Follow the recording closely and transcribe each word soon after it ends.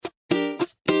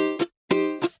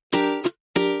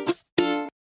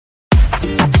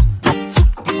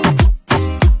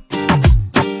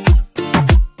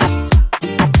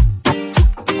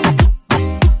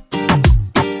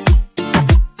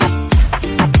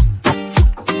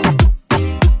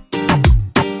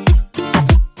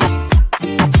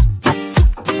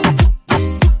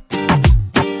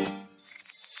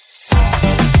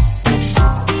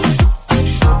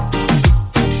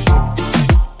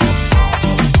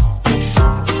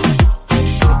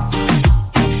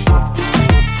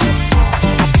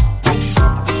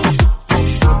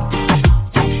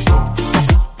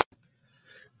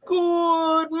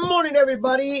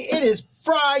everybody. It is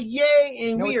Friday,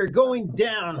 and we are going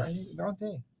down. Friday, wrong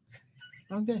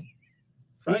day.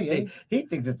 Friday. He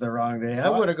thinks it's the wrong day.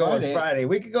 I'm going to go with Friday.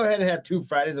 We could go ahead and have 2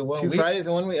 Fridays in 1 week. 2 Fridays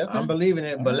in 1 week? Okay. I'm believing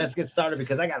it, but let's get started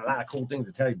because I got a lot of cool things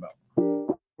to tell you about.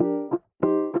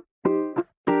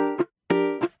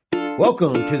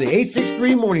 Welcome to the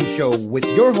 863 Morning Show with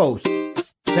your host,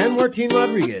 San Martin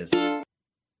Rodriguez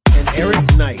and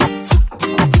Eric Knight.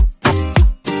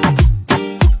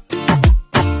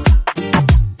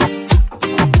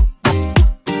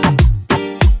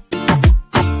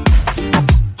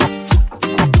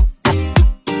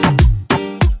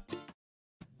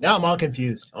 Now I'm all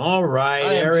confused. All right,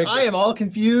 Eric. I am all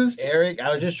confused. Eric,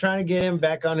 I was just trying to get him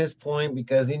back on his point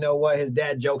because you know what? His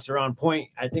dad jokes are on point.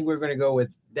 I think we're going to go with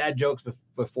dad jokes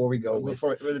before we go with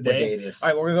the day. It is. All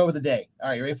right, we're going to go with the day. All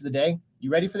right, you ready for the day? You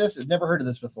ready for this? I've never heard of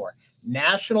this before.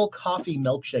 National Coffee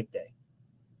Milkshake Day.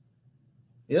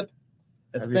 Yep.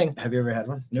 That's the thing. Have you ever had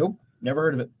one? Nope. Never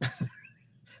heard of it.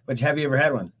 But have you ever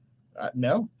had one?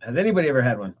 No. Has anybody ever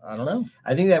had one? I don't know.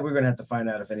 I think that we're going to have to find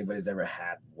out if anybody's ever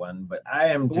had one, but I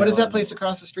am. What is that place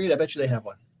across the street? I bet you they have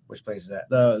one. Which place is that?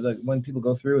 The when people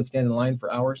go through and stand in line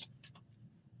for hours.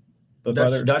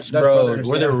 Dutch Bros,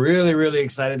 where they're really, really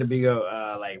excited to be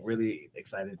really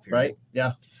excited. Period. Right?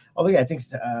 Yeah. Oh, yeah, I think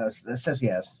it says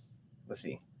yes. Let's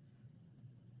see.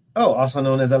 Oh, also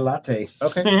known as a latte.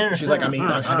 Okay. She's like, I'm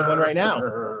having one right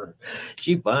now.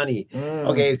 She funny.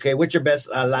 Okay. What's your best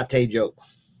latte joke?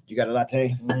 You got a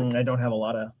latte? I don't have a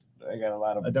lot of. I got a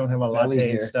lot of. I don't have a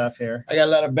latte stuff here. I got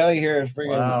a lot of belly here.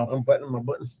 Wow. I'm buttoning my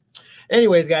button.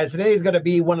 Anyways, guys, today is going to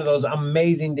be one of those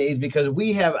amazing days because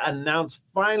we have announced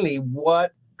finally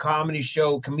what comedy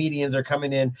show comedians are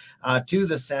coming in to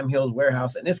the Sam Hill's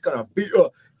Warehouse, and it's going to be a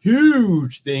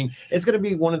huge thing. It's going to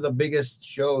be one of the biggest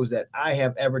shows that I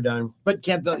have ever done. But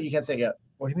you can't say it yet.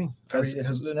 What do you mean?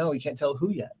 Because no, you can't tell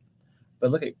who yet. But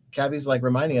look at Cavi's like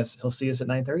reminding us he'll see us at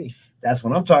 9:30. That's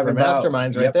what I'm talking about.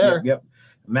 Masterminds right there. Yep.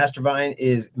 Master Vine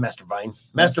is going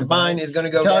to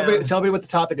go tell down. Everybody what the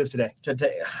topic is today.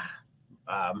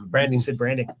 Branding. You said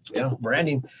branding. Yeah,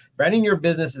 branding your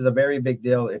business is a very big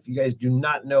deal. If you guys do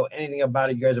not know anything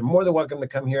about it, you guys are more than welcome to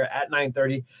come here at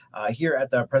 9:30 here at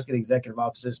the Prescott Executive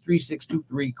Offices,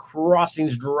 3623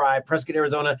 Crossings Drive, Prescott,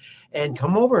 Arizona, and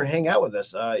come over and hang out with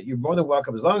us. You're more than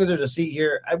welcome. As long as there's a seat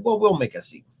here, we'll make a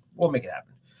seat. We'll make it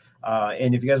happen.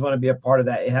 And if you guys want to be a part of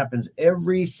that, it happens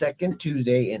every second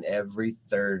Tuesday and every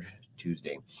third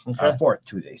Tuesday. Okay. Fourth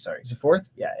Tuesday, sorry. Is it fourth?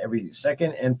 Yeah, every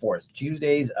second and fourth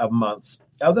Tuesdays of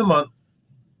the month.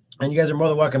 And you guys are more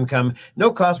than welcome to come.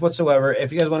 No cost whatsoever.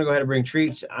 If you guys want to go ahead and bring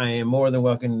treats, I am more than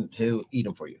welcome to eat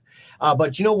them for you.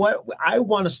 But you know what? I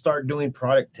want to start doing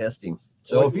product testing.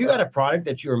 So if you got a product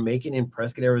that you're making in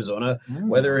Prescott, Arizona,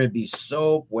 whether it be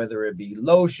soap, whether it be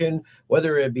lotion,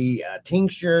 whether it be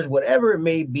tinctures, whatever it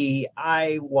may be,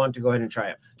 I want to go ahead and try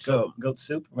it. So goat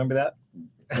soup, remember that?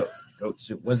 Goat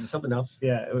soup. Was it something else?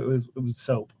 Yeah, it was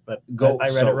soap, but I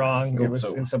read it wrong.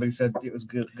 And somebody said it was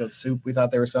goat soup. We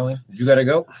thought they were selling. You got a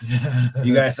goat?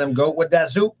 You got some goat with that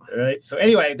soup? All right. So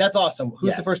anyway, that's awesome.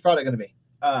 Who's the first product going to be?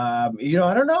 I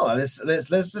don't know.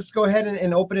 Let's just go ahead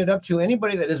and open it up to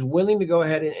anybody that is willing to go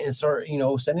ahead and start,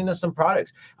 sending us some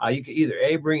products. You could either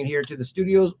A, bring it here to the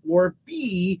studios, or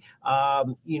B,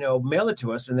 mail it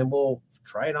to us, and then we'll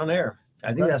try it on air.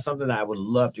 I think that's something that I would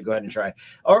love to go ahead and try.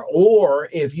 Or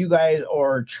if you guys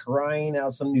are trying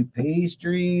out some new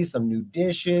pastries, some new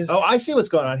dishes. Oh, I see what's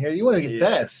going on here. You want to get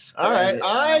this. All right.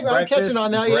 I'm catching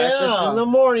on now. Breakfast in the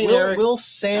morning, Eric. We'll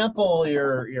sample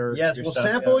your Yes, we'll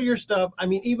sample your stuff. I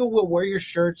mean, even we'll wear your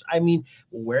shirts. I mean,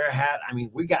 we'll wear a hat. I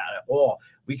mean, we got it all.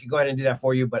 We could go ahead and do that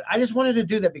for you. But I just wanted to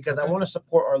do that because I want to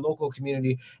support our local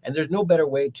community. And there's no better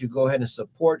way to go ahead and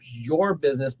support your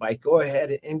business by go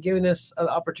ahead and giving us an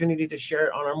opportunity to share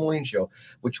it on our morning show,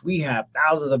 which we have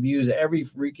thousands of views every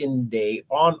freaking day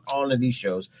on these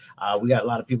shows. We got a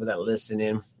lot of people that listen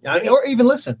in. Or even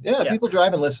listen. Yeah, people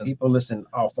drive and listen. People listen,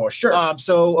 for sure.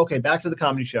 So, okay, back to the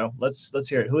comedy show. Let's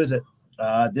hear it. Who is it?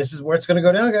 This is where it's going to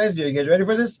go down, guys. Are you guys ready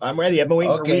for this? I'm ready. I've been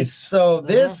waiting for weeks. So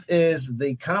this is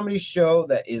the comedy show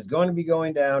that is going to be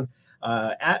going down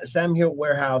at Sam Hill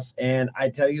Warehouse. And I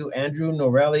tell you, Andrew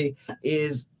Norelli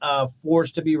is a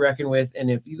force to be reckoned with. And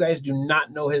if you guys do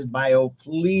not know his bio,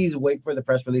 please wait for the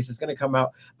press release. It's going to come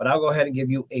out. But I'll go ahead and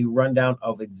give you a rundown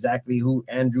of exactly who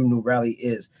Andrew Norelli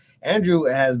is. Andrew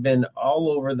has been all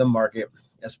over the market.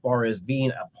 as far as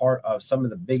being a part of some of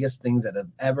the biggest things that have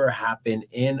ever happened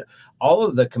in all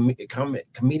of the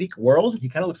comedic world. He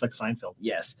kind of looks like Seinfeld.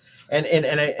 Yes, and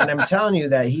I'm telling you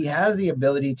that he has the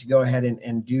ability to go ahead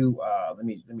and do. Let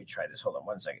me try this. Hold on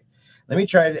one second. Let me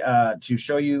try to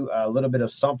show you a little bit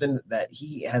of something that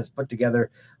he has put together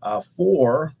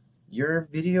for your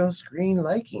video screen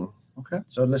liking. Okay.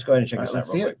 So let's go ahead and check this out.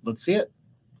 Let's see it. Let's see it.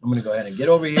 I'm going to go ahead and get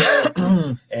over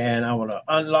here and I want to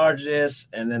enlarge this,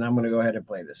 and then I'm going to go ahead and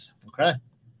play this. Okay.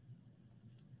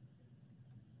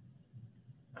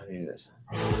 How do you do this?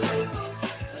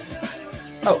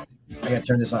 Oh, I got to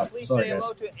turn this off. Please Sorry, say guys.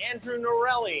 hello to Andrew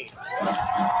Norelli.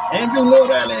 Andrew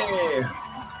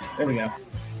Norelli. There we go.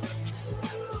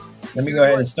 Let me go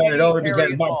ahead and start it over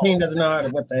because Martin doesn't know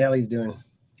what the hell he's doing.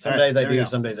 Some days I do,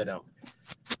 some days I don't.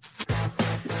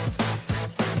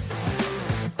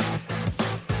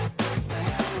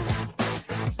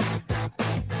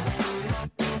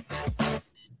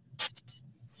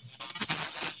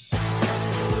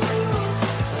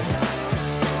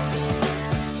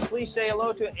 Please say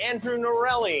hello to Andrew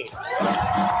Norelli.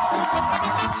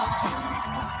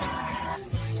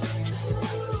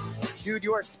 Dude,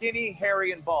 you are skinny,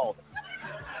 hairy, and bald.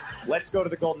 Let's go to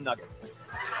the Golden Nugget.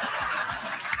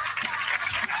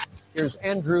 Here's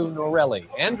Andrew Norelli.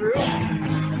 Andrew?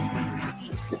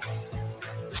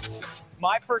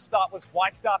 My first thought was, why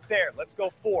stop there? Let's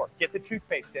go 4. Get the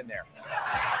toothpaste in there.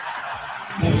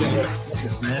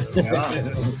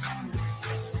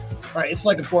 All right, it's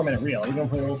like a 4-minute reel. Are we going to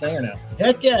play the whole thing or no?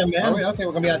 Heck yeah, man. Okay,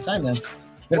 we're going to be out of time then.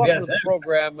 Welcome to the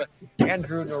program,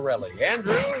 Andrew Norelli.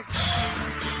 Andrew?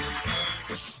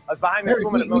 I was behind this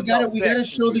woman at we Motel got to 6, show and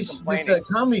she was this complaining.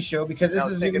 comedy show because this I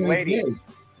was is thinking, going to be lady, big.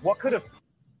 what could have...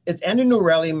 It's Andrew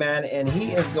Norelli, man, and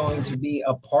he is going to be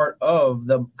a part of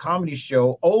the comedy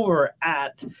show over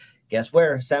at, guess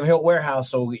where? Sam Hill Warehouse.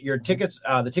 So your tickets,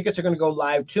 the tickets are going to go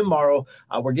live tomorrow.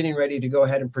 We're getting ready to go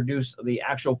ahead and produce the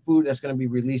actual food that's going to be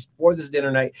released for this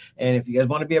dinner night. And if you guys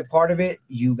want to be a part of it,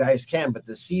 you guys can. But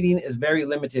the seating is very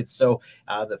limited. So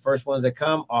the first ones that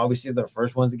come, obviously, the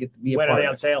first ones that get to be a When part are they of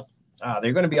on it. sale?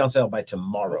 They're going to be on sale by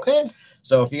tomorrow. Okay.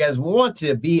 So if you guys want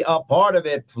to be a part of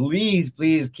it, please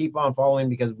keep on following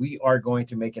because we are going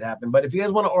to make it happen. But if you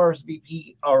guys want to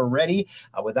RSVP already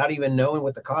without even knowing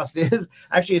what the cost is,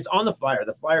 actually it's on the flyer.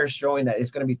 The flyer is showing that it's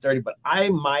going to be 30, but I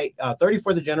might 30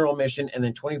 for the general admission and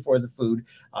then 20 for the food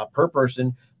per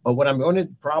person. But what I'm going to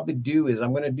probably do is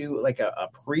I'm going to do like a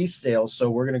pre-sale.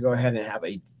 So we're going to go ahead and have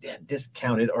a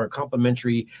discounted or a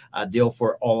complimentary deal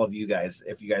for all of you guys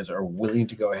if you guys are willing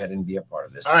to go ahead and be a part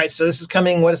of this. All right, so this is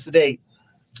coming. What is the date?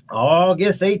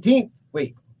 August 18th.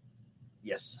 Wait.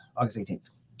 Yes, August 18th.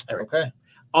 All right. Okay.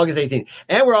 August 18th.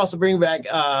 And we're also bringing back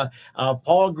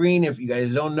Paul Green. If you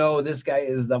guys don't know, this guy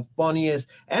is the funniest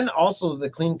and also the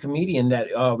clean comedian that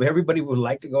everybody would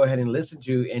like to go ahead and listen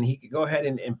to. And he could go ahead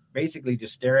and basically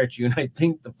just stare at you. And I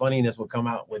think the funniness will come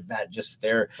out with that just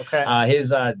stare. Okay.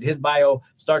 His bio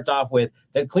starts off with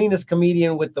the cleanest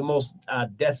comedian with the most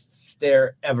death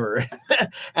stare ever.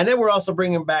 And then we're also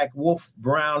bringing back Wolf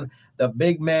Brown, the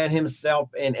big man himself.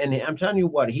 And I'm telling you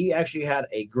what, he actually had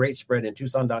a great spread in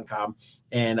Tucson.com.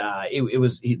 And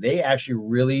they actually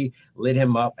really lit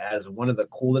him up as one of the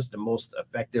coolest and most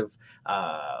effective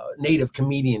native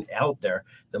comedian out there,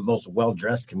 the most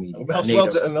well-dressed comedian.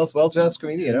 Most well-dressed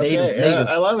comedian. Okay. Native.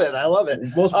 I love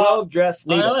it. Most well-dressed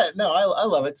native. I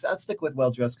love it. I'll stick with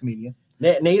well-dressed comedian.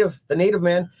 The native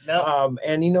man. No.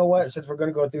 And you know what? Since we're going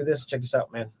to go through this, check this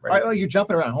out, man. Right. All right, oh, you're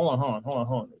jumping around. Hold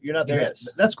on. You're not there Yes.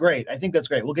 yet. That's great. I think that's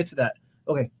great. We'll get to that.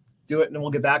 Okay. Do it, and then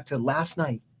we'll get back to last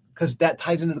night because that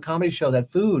ties into the comedy show,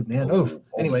 that food, man.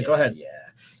 Anyway, go ahead. Yeah.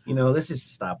 You know, let's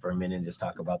just stop for a minute and just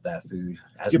talk about that food.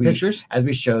 Pictures? As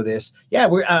we show this. Yeah,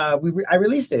 I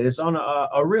released it. It's on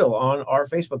a reel on our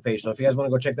Facebook page. So if you guys want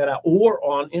to go check that out or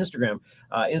on Instagram,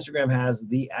 Instagram has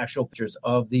the actual pictures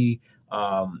of the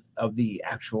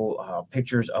actual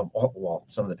pictures of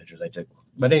some of the pictures I took.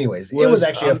 But anyways, it was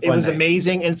actually it was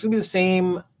amazing, and it's gonna be the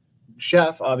same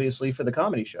chef, obviously, for the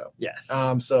comedy show. Yes.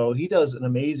 So he does an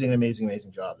amazing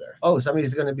job there. Oh,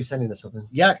 somebody's going to be sending us something.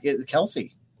 Yeah,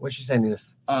 Kelsey. What's she sending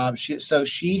us?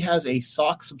 She has a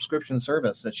sock subscription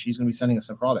service that she's going to be sending us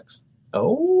some products.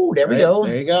 Oh, there we go.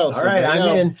 There you go. All right,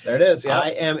 I'm in. There it is. Yeah, I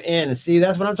am in. See,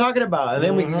 that's what I'm talking about. And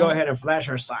then we can go ahead and flash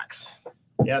our socks.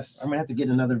 Yes. I'm gonna have to get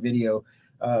another video.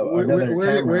 Where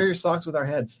are your socks with our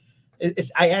heads?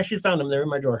 I actually found them. They're in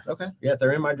my drawer. Okay. Yeah,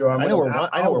 they're in my drawer. I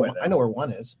know where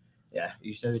one is. Yeah,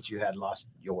 you said that you had lost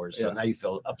yours, Yeah. so now you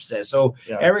feel upset. So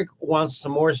Eric wants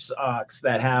some more socks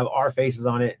that have our faces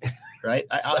on it. Right.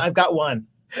 I've got one.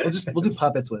 We'll do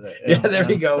puppets with it. Yeah, there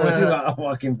we go. We'll do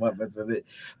walking puppets with it.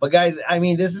 But guys, I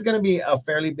mean, this is going to be a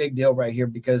fairly big deal right here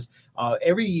because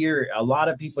every year a lot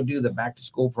of people do the back to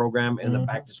school program and the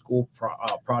back to school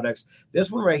products.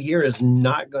 This one right here is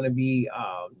not going to be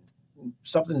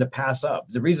something to pass up.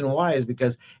 The reason why is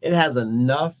because it has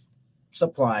enough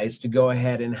supplies to go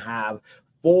ahead and have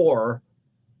for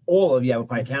all of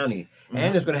Yavapai County.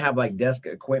 And it's going to have like desk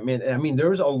equipment. I mean,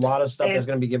 there's a lot of stuff that's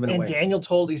going to be given away. And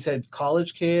Daniel he said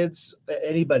college kids,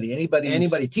 anybody,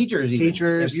 teachers.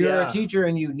 Teachers. If you're a teacher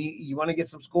and you want to get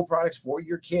some school products for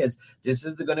your kids, this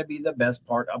is going to be the best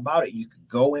part about it. You could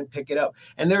go and pick it up.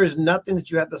 And there is nothing that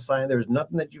you have to sign. There's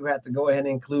nothing that you have to go ahead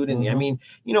and include. And I mean,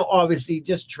 obviously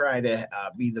just try to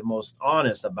be the most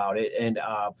honest about it. And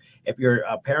if you're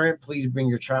a parent, please bring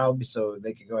your child so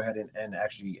they can go ahead and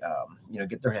actually,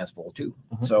 get their hands full too.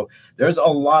 So there's a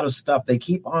lot of stuff. They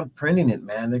keep on printing it,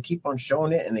 man. They keep on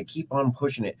showing it and they keep on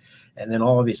pushing it. And then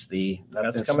obviously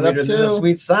that's coming up too. The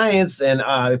sweet science. And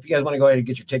if you guys want to go ahead and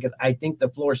get your tickets, I think the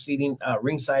floor seating,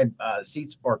 ringside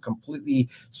seats are completely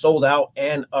sold out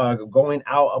and going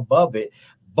out above it.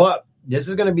 But this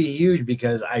is going to be huge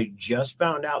because I just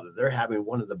found out that they're having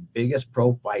one of the biggest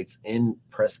pro fights in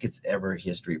Prescott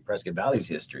Valley's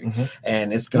history.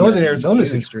 And it's Northern Arizona's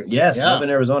history. Yes, yeah.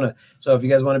 Northern Arizona. So if you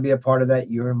guys want to be a part of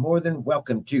that, you're more than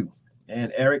welcome to.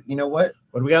 And Eric, you know what?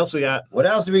 What else we got? What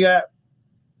else do we got?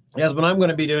 Yes, what I'm going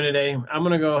to be doing today, I'm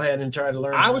going to go ahead and try to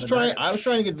learn. I was trying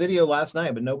to get video last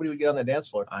night, but nobody would get on that dance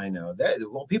floor. I know that.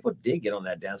 Well, people did get on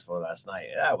that dance floor last night.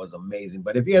 That was amazing.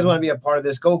 But if you guys want to be a part of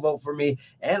this, go vote for me,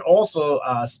 and also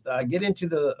get into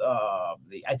the.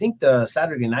 I think the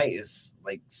Saturday night is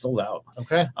like sold out.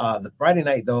 Okay. The Friday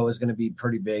night though is going to be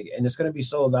pretty big, and it's going to be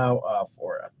sold out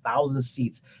for 1,000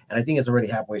 seats, and I think it's already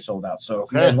halfway sold out. So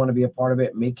if you guys want to be a part of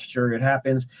it, make sure it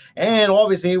happens. And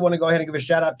obviously, you want to go ahead and give a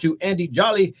shout out to Andy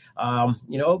Jolly.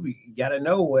 You got to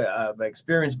know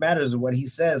experience matters of what he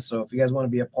says. So if you guys want to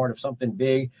be a part of something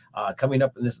big coming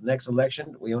up in this next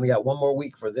election, we only got one more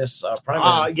week for this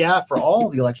primary. Yeah, for all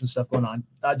the election stuff going on.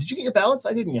 Did you get your ballots?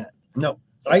 I didn't yet. No.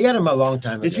 I got them a long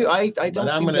time ago. Did you? I don't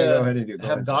I'm going to go ahead and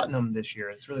have gotten them this year.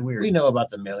 It's really weird. We know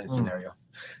about the mailing scenario.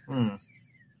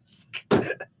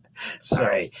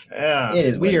 Sorry. Yeah, it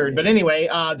is weird. But anyway,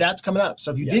 that's coming up.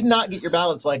 So if you did not get your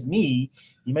ballots like me,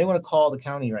 you may want to call the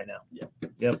county right now.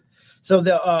 Yep. So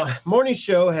the morning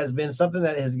show has been something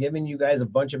that has given you guys a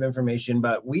bunch of information,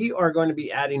 but we are going to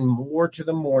be adding more to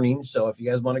the morning. So if you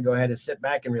guys want to go ahead and sit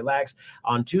back and relax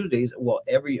on Tuesdays,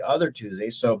 every other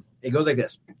Tuesday. So it goes like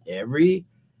this. Every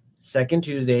second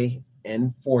Tuesday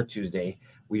and fourth Tuesday,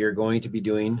 we are going to be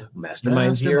doing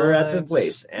masterminds here at the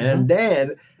place. And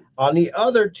then on the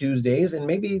other Tuesdays, and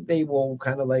maybe they will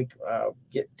kind of like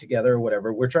get together or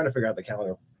whatever. We're trying to figure out the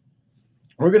calendar.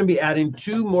 We're going to be adding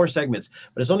 2 more segments,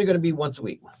 but it's only going to be once a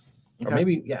week. Or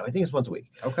maybe, I think it's once a week.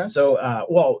 Okay.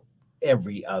 So,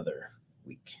 every other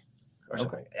week. Or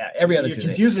something. Yeah, every other Tuesday. You're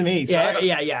confusing me. So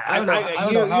yeah. I don't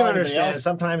know. You understand.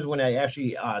 Sometimes when I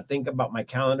actually think about my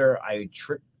calendar, I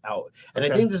trip out. And I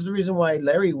think this is the reason why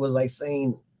Larry was like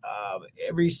saying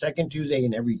every second Tuesday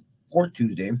and every fourth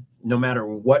Tuesday, no matter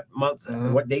what month,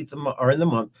 what dates are in the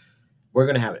month, we're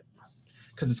going to have it.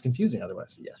 Because it's confusing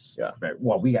otherwise. Yes. Yeah. Right.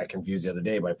 Well, we got confused the other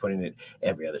day by putting it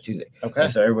every other Tuesday. Okay.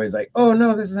 And so everybody's like, oh,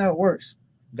 no, this is how it works.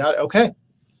 Got it. Okay.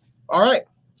 All right.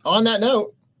 On that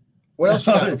note, what else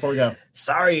you got before we go?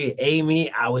 Sorry,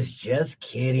 Amy. I was just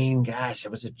kidding. Gosh, it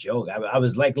was a joke. I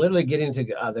was like literally getting to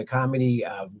the comedy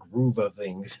groove of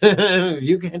things. If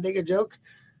you can take a joke,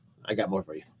 I got more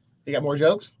for you. You got more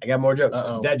jokes? I got more jokes.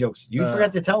 Dad jokes. You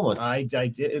forgot to tell one. I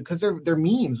did because they're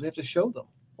memes. We have to show them.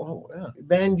 Oh, yeah.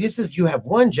 Man, you have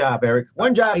one job, Eric.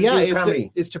 One job.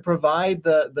 Is to provide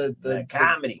the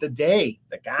comedy. The day.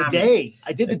 The comedy. The day.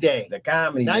 I did the day. The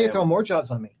comedy. Now you're throwing more jobs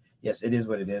on me. Yes, it is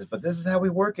what it is. But this is how we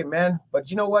work it, man.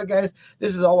 But you know what, guys?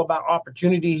 This is all about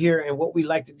opportunity here. And what we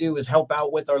like to do is help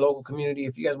out with our local community.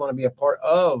 If you guys want to be a part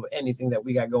of anything that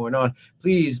we got going on,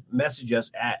 please message us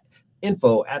at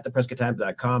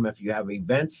info@theprescotttimes.com. If you have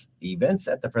events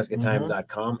at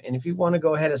theprescotttimes.com. And if you want to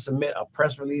go ahead and submit a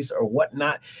press release or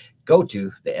whatnot, go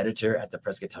to the editor at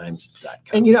theprescotttimes.com.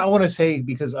 And, I want to say,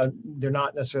 because they're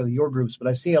not necessarily your groups, but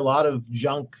I see a lot of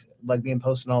junk like being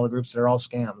posted in all the groups that are all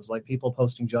scams, like people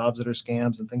posting jobs that are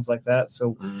scams and things like that.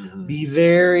 So be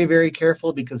very, very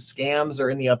careful because scams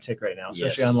are in the uptick right now,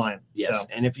 especially online. Yes. So.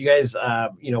 And if you guys,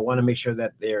 want to make sure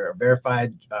that they're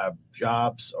verified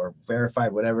jobs or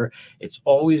verified whatever, it's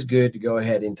always good to go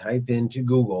ahead and type into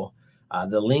Google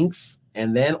the links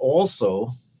and then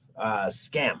also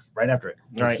scam right after it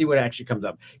and see what actually comes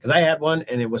up. Because I had one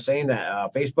and it was saying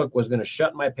that Facebook was going to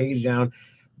shut my page down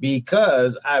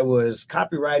because I was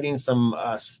copywriting some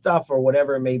stuff or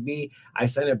whatever it may be. I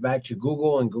sent it back to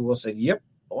Google, and Google said, yep,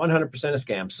 100% a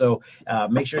scam. So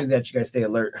make sure that you guys stay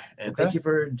alert. And thank you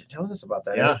for telling us about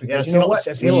that. Yeah, because you know what?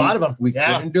 I've seen a lot of them. We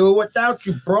couldn't do it without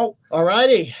you, bro. All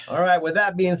righty. All right. With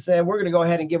that being said, we're going to go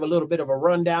ahead and give a little bit of a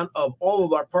rundown of all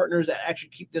of our partners that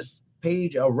actually keep this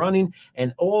page running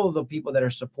and all of the people that are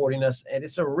supporting us. And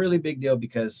it's a really big deal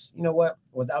because you know what?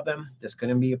 Without them, this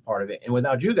couldn't be a part of it. And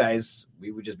without you guys,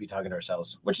 we would just be talking to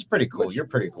ourselves, which is pretty cool. You're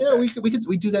pretty cool. Yeah,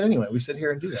 we do that anyway. We sit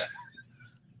here and do that.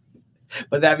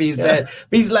 With that being said,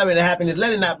 peace, love, and happiness.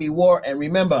 Let it not be war. And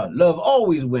remember, love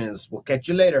always wins. We'll catch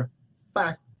you later.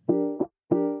 Bye.